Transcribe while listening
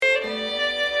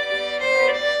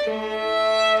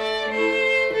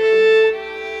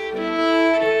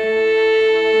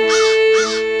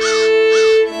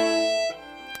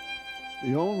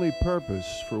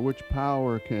purpose for which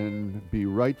power can be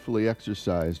rightfully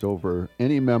exercised over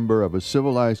any member of a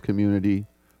civilized community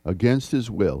against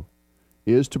his will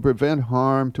is to prevent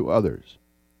harm to others.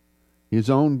 His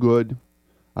own good,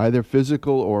 either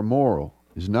physical or moral,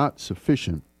 is not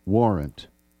sufficient warrant.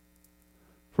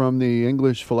 From the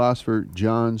English philosopher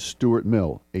John Stuart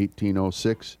Mill,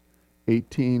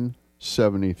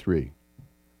 1806-1873.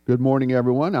 Good morning,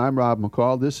 everyone. I'm Rob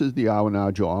McCall. This is the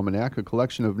Awanadjo Almanac, a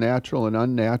collection of natural and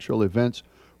unnatural events,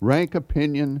 rank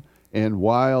opinion, and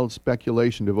wild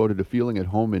speculation devoted to feeling at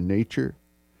home in nature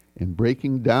and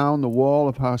breaking down the wall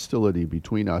of hostility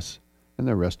between us and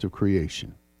the rest of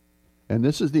creation. And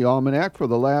this is the Almanac for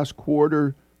the last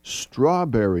quarter,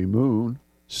 strawberry moon,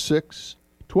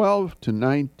 6/12 to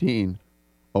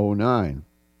 1909.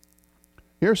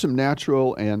 Here are some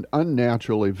natural and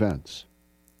unnatural events.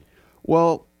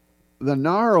 Well, the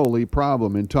gnarly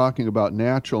problem in talking about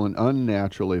natural and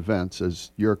unnatural events,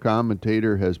 as your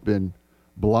commentator has been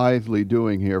blithely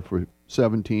doing here for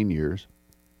 17 years,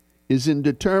 is in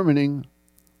determining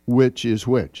which is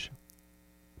which.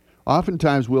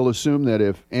 Oftentimes we'll assume that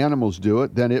if animals do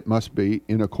it, then it must be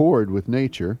in accord with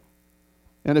nature,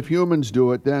 and if humans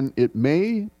do it, then it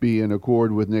may be in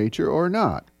accord with nature or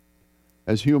not,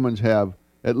 as humans have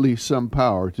at least some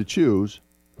power to choose,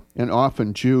 and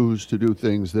often choose to do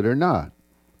things that are not.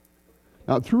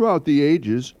 Now, throughout the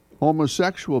ages,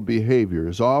 homosexual behavior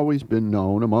has always been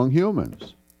known among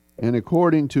humans, and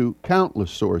according to countless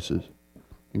sources,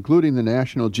 including the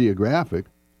National Geographic,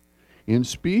 in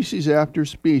species after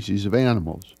species of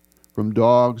animals, from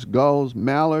dogs, gulls,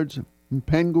 mallards, and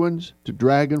penguins to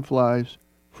dragonflies,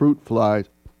 fruit flies,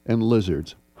 and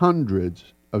lizards,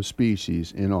 hundreds of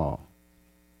species in all.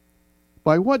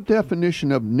 By what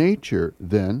definition of nature,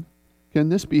 then, can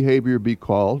this behavior be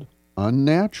called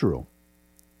unnatural?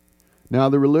 Now,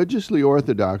 the religiously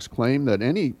orthodox claim that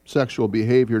any sexual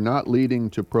behavior not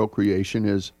leading to procreation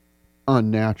is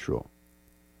unnatural.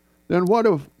 Then what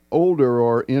of older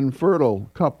or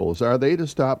infertile couples? Are they to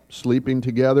stop sleeping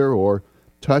together or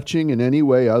touching in any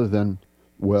way other than,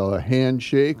 well, a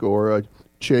handshake or a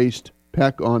chaste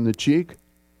peck on the cheek?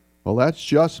 Well, that's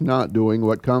just not doing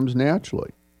what comes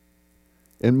naturally.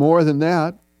 And more than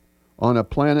that, on a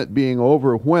planet being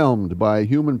overwhelmed by a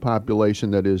human population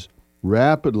that is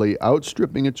rapidly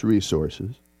outstripping its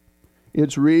resources,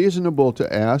 it's reasonable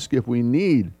to ask if we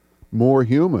need more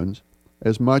humans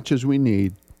as much as we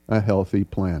need a healthy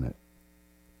planet.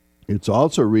 It's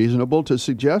also reasonable to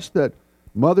suggest that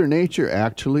Mother Nature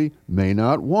actually may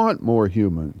not want more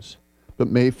humans, but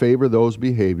may favor those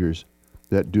behaviors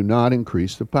that do not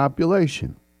increase the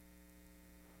population.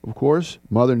 Of course,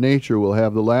 Mother Nature will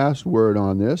have the last word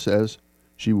on this, as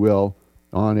she will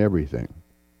on everything.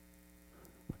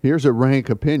 Here's a rank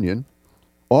opinion.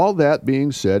 All that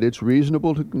being said, it's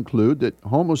reasonable to conclude that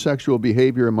homosexual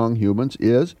behavior among humans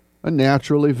is a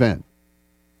natural event,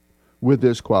 with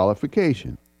this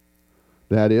qualification.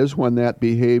 That is, when that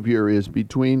behavior is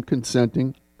between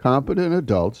consenting, competent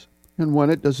adults, and when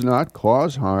it does not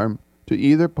cause harm to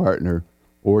either partner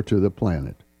or to the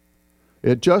planet.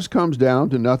 It just comes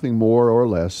down to nothing more or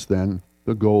less than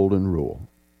the golden rule.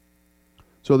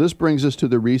 So this brings us to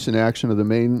the recent action of the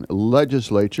Maine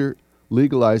legislature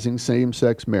legalizing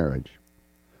same-sex marriage.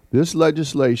 This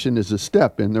legislation is a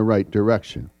step in the right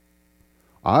direction.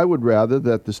 I would rather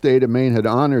that the state of Maine had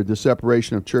honored the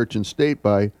separation of church and state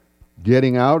by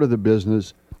getting out of the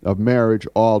business of marriage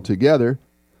altogether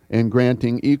and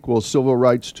granting equal civil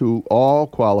rights to all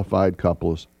qualified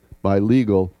couples by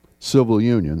legal civil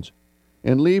unions,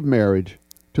 and leave marriage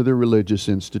to the religious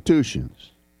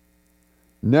institutions.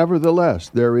 Nevertheless,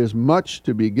 there is much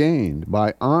to be gained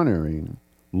by honoring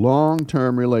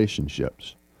long-term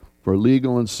relationships for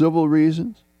legal and civil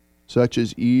reasons, such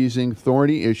as easing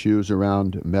thorny issues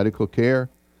around medical care,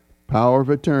 power of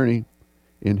attorney,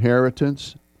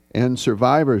 inheritance, and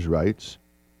survivors' rights,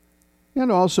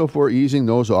 and also for easing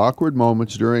those awkward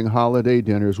moments during holiday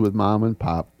dinners with Mom and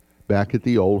Pop back at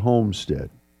the old homestead.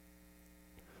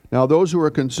 Now, those who are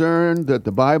concerned that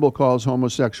the Bible calls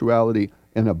homosexuality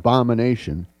an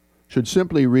abomination should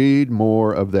simply read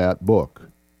more of that book.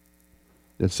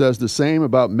 It says the same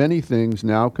about many things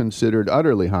now considered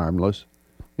utterly harmless,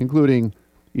 including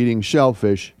eating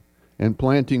shellfish and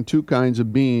planting two kinds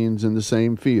of beans in the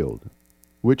same field,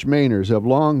 which Mainers have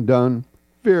long done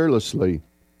fearlessly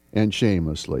and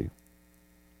shamelessly.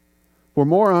 For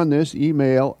more on this,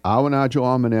 email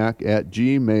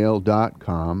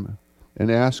awanadjoalmanac@gmail.com and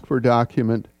ask for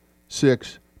document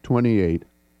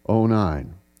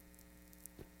 62809.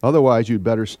 Otherwise, you'd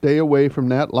better stay away from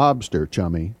that lobster,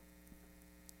 chummy.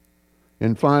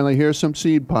 And finally, here's some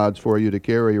seed pods for you to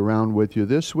carry around with you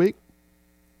this week.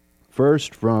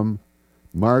 First, from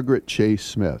Margaret Chase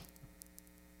Smith.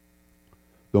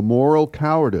 The moral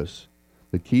cowardice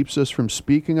that keeps us from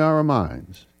speaking our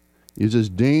minds is as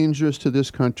dangerous to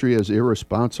this country as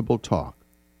irresponsible talk.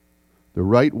 The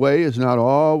right way is not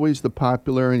always the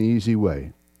popular and easy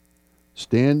way.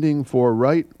 Standing for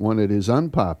right when it is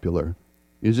unpopular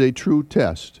is a true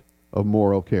test of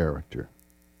moral character.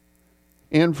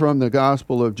 And from the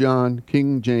Gospel of John,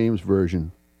 King James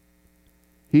Version,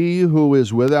 he who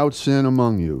is without sin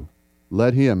among you,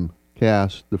 let him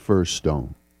cast the first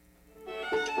stone.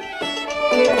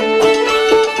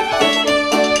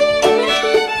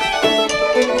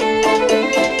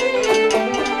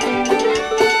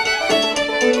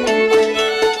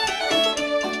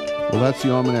 Well, that's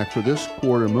the almanac for this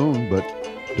quarter moon, but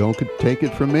don't take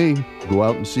it from me. Go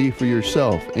out and see for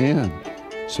yourself and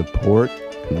support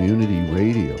community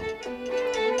radio.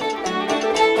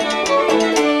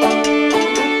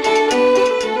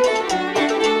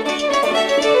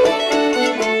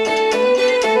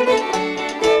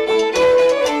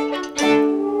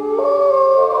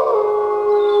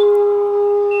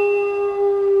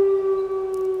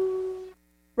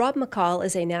 Rob McCall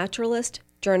is a naturalist,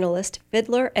 journalist,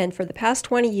 fiddler, and for the past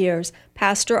 20 years,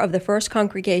 pastor of the First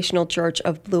Congregational Church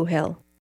of Blue Hill.